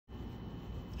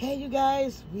Hey you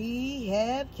guys, we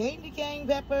have candy cane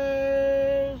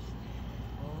peppers.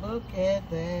 Look at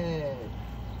that.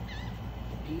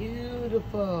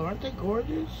 Beautiful. Aren't they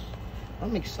gorgeous?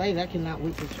 I'm excited. I cannot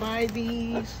wait to try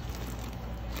these.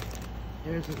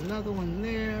 There's another one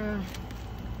there.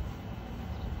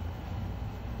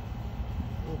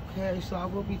 Okay, so I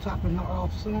will be topping her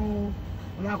off soon.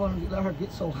 I'm not going to let her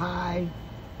get so high,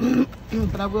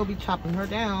 but I will be chopping her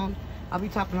down. I'll be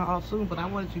topping her off soon, but I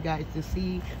wanted you guys to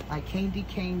see my candy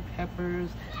cane peppers.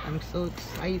 I'm so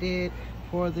excited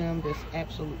for them. They're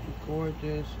absolutely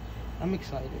gorgeous. I'm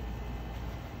excited.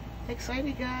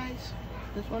 Excited, guys.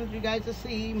 Just wanted you guys to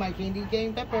see my candy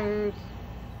cane peppers.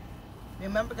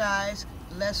 Remember, guys,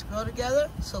 let's grow together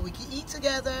so we can eat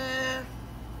together.